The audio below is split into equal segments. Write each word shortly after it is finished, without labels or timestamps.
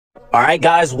Alright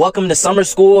guys, welcome to summer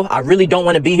school. I really don't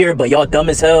want to be here, but y'all dumb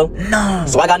as hell. No.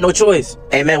 So I got no choice.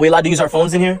 Hey man, we allowed to use our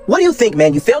phones in here? What do you think,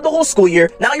 man? You failed the whole school year.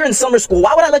 Now you're in summer school.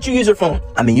 Why would I let you use your phone?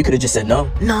 I mean, you could have just said no.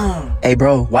 No. Hey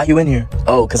bro, why you in here?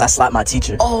 Oh, cause I slapped my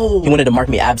teacher. Oh. He wanted to mark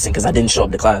me absent cause I didn't show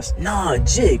up to class. Nah,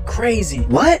 Jig, crazy.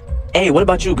 What? Hey, what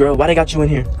about you, girl? Why they got you in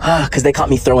here? Cause they caught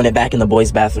me throwing it back in the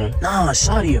boys' bathroom. Nah,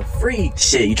 shawty, a freak.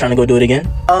 Shit, you trying to go do it again?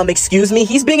 Excuse me?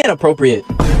 He's being inappropriate.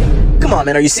 Come on,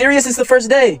 man. Are you serious? It's the first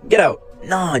day. Get out.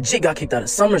 Nah, Jig got kicked out of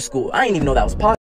summer school. I didn't even know that was possible.